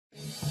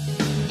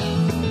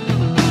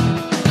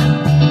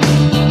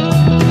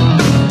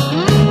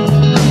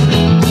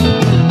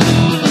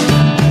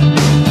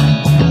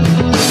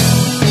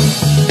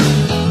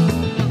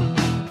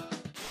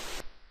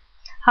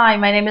Hi,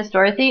 my name is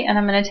Dorothy, and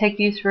I'm going to take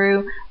you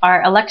through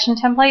our election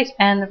template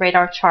and the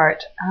radar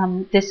chart.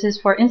 This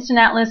is for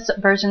InstantAtlas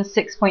version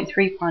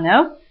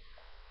 6.3.0.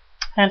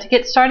 And to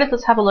get started,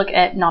 let's have a look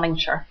at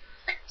Nottinghamshire.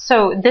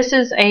 So this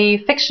is a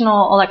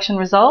fictional election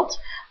result,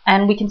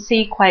 and we can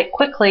see quite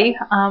quickly,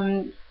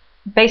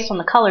 based on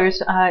the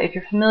colors, if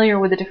you're familiar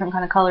with the different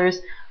kind of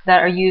colors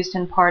that are used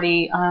in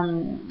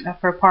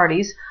for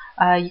parties,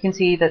 you can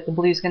see that the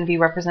blue is going to be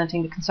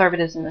representing the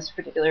Conservatives in this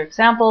particular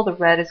example, the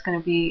red is going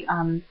to be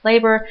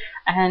Labour,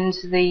 and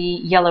the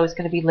yellow is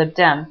going to be Lib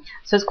Dem.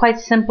 So it's quite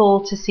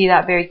simple to see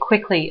that very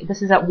quickly.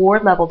 This is at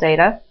ward level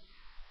data.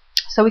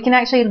 So we can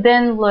actually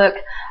then look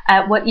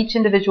at what each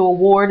individual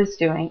ward is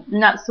doing.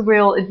 And that's the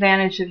real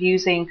advantage of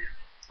using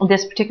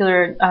this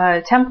particular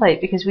template,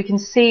 because we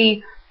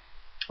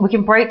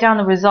can break down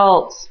the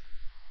results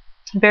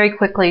very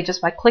quickly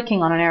just by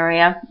clicking on an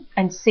area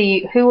and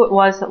see who it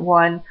was that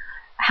won,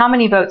 how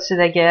many votes did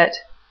they get.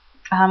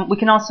 We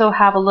can also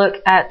have a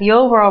look at the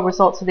overall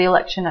results of the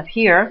election up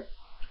here.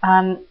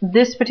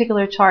 This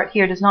particular chart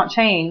here does not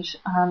change.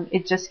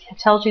 It just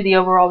tells you the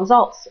overall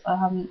results,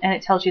 and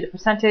it tells you the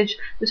percentage,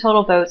 the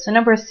total votes, the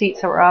number of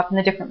seats that were up, and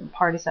the different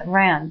parties that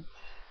ran.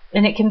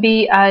 And it can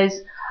be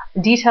as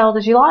detailed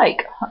as you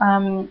like.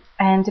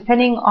 And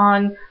depending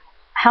on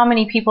how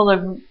many people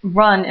have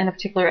run in a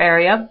particular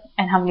area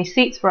and how many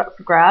seats were up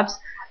for grabs,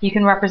 you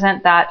can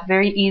represent that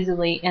very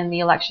easily in the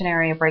election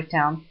area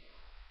breakdown.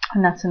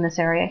 And that's in this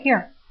area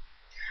here.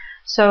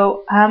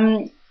 So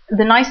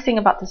the nice thing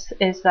about this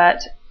is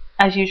that,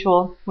 as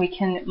usual, we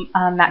can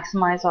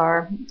maximize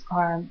our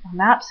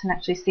maps and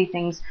actually see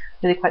things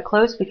really quite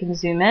close. We can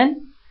zoom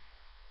in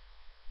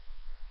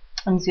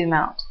and zoom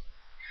out.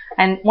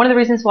 And one of the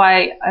reasons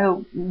why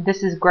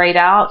this is grayed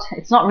out,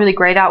 it's not really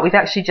grayed out. We've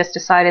actually just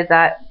decided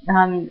that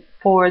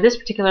for this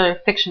particular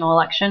fictional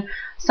election,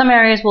 some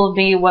areas will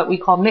be what we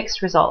call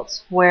mixed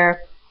results,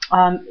 where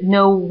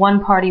no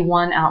one party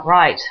won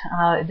outright.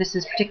 This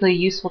is particularly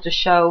useful to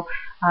show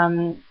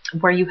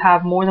where you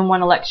have more than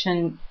one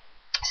election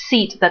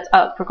seat that's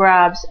up for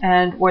grabs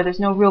and where there's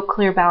no real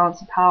clear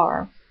balance of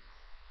power.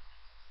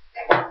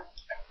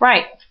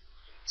 Right.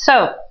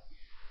 So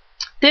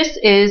this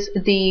is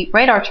the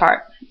radar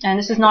chart, and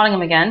this is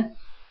Nottingham again.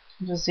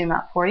 I'll just zoom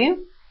out for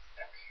you.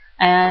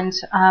 And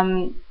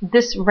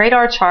this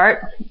radar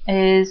chart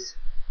is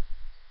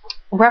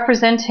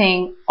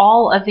representing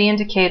all of the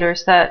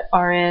indicators that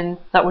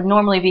would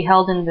normally be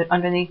held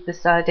underneath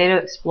this Data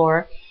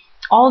Explorer.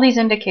 All these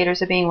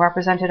indicators are being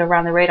represented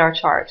around the radar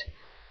chart.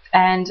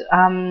 And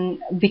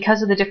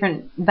because of the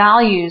different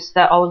values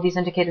that all of these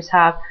indicators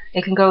have,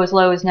 it can go as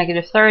low as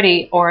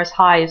 -30 or as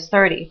high as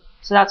 30.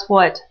 So that's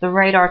what the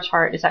radar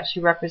chart is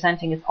actually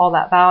representing, is all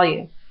that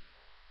value.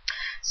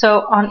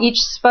 So on each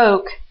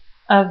spoke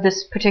of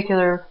this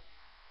particular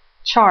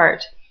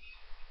chart,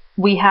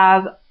 we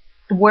have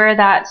where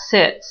that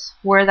sits,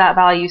 where that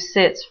value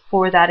sits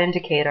for that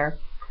indicator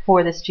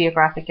for this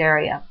geographic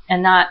area.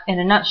 And that, in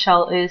a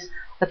nutshell, is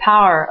the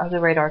power of the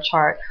radar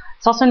chart.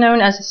 It's also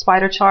known as a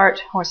spider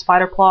chart or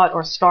spider plot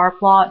or star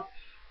plot.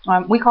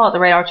 We call it the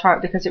radar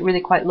chart because it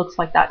really quite looks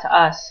like that to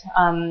us,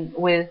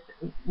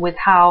 with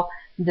how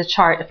the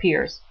chart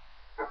appears.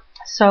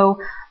 So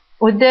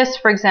with this,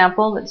 for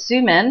example, let's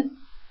zoom in.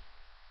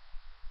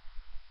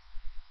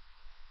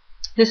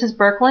 This is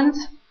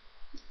Berkland's,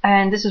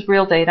 and this is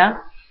real data.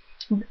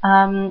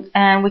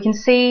 And we can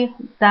see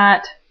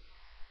that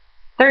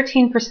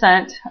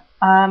 13%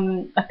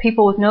 of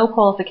people with no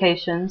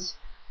qualifications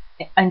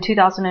in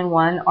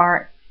 2001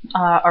 are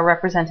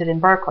represented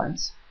in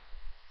Berkland's,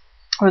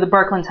 or the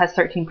Berkland's has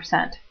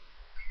 13%.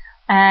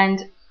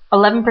 And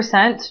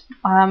 11%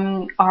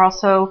 are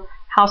also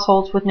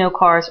households with no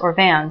cars or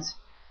vans.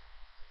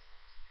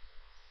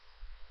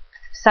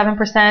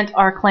 7%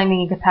 are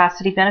claiming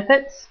incapacity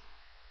benefits.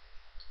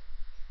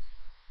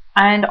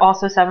 And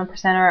also 7%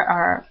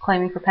 are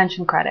claiming for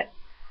pension credit.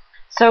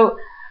 So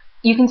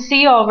you can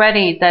see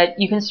already that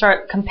you can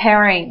start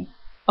comparing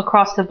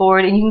across the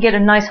board, and you can get a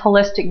nice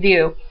holistic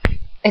view.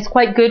 It's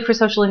quite good for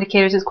social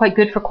indicators. It's quite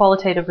good for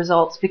qualitative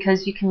results,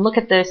 because you can look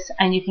at this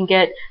and you can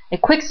get a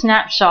quick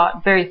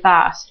snapshot very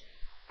fast.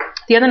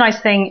 The other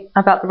nice thing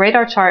about the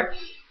radar chart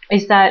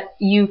is that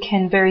you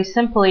can very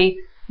simply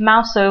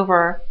mouse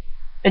over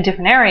a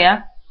different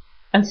area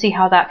and see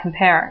how that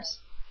compares.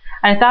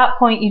 And at that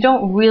point, you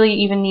don't really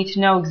even need to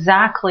know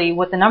exactly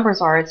what the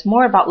numbers are. It's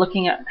more about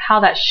looking at how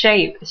that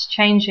shape is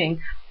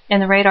changing in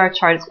the radar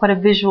chart. It's quite a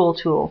visual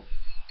tool.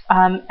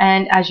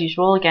 And as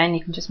usual, again,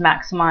 you can just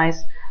maximize,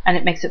 and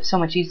it makes it so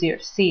much easier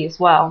to see as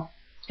well.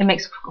 It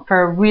makes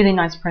for really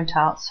nice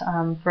printouts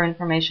for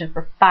information,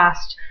 for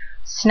fast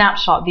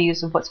snapshot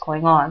views of what's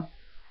going on.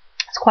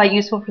 It's quite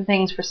useful for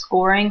things for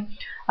scoring.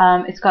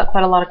 It's got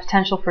quite a lot of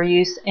potential for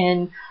use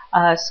in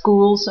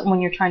schools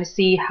when you're trying to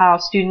see how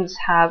students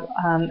have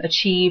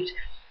achieved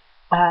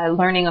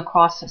learning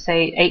across,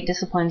 say, 8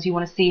 disciplines. You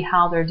want to see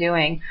how they're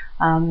doing,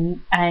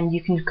 and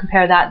you can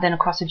compare that then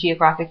across a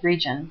geographic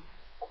region.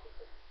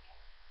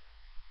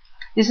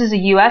 This is a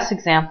US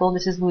example.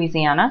 This is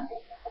Louisiana,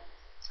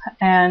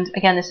 and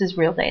again, this is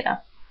real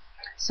data.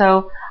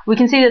 So we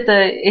can see that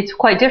it's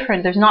quite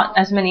different. There's not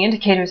as many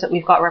indicators that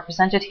we've got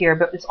represented here,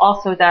 but it's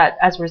also that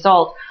as a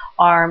result,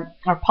 our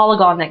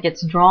polygon that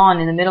gets drawn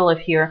in the middle of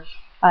here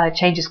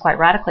changes quite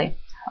radically,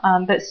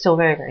 but it's still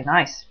very, very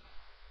nice.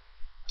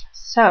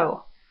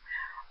 So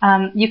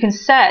you can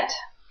set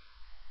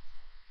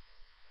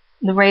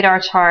the radar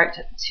chart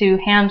to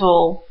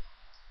handle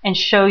and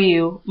show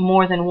you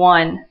more than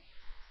one.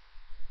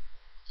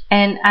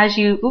 And as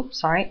you,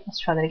 oops, sorry, let's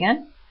try that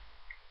again.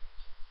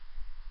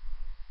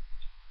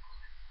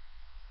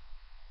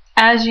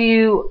 As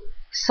you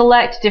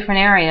select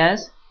different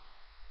areas,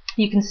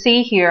 you can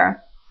see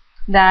here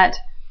that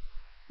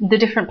the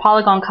different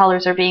polygon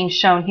colors are being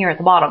shown here at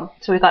the bottom.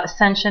 So we've got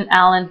Ascension,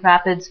 Allen,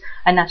 Rapids,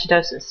 and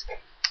Natividad.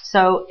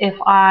 So if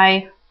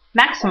I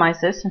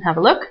maximize this and have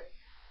a look,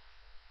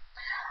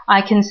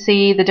 I can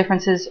see the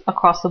differences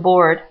across the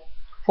board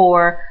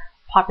for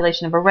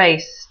population of a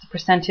race, the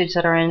percentage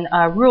that are in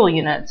rural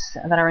units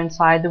that are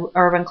inside the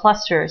urban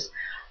clusters,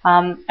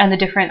 and the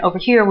different, over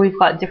here we've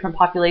got different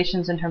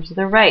populations in terms of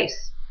their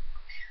race.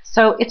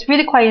 So it's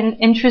really quite an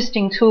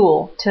interesting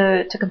tool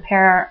to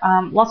compare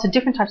lots of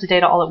different types of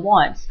data all at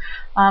once,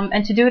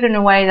 and to do it in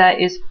a way that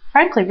is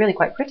frankly really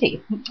quite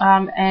pretty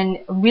and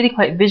really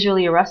quite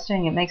visually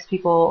arresting. It makes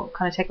people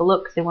kind of take a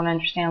look because they want to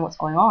understand what's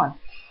going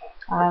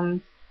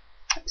on.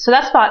 So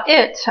that's about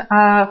it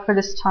for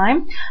this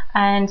time,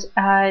 and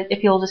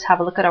if you'll just have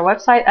a look at our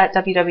website at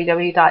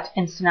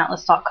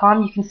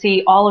www.instantatlas.com, you can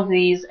see all of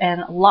these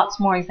and lots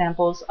more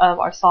examples of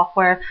our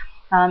software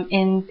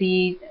in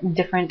the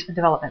different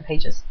development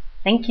pages.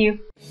 Thank you.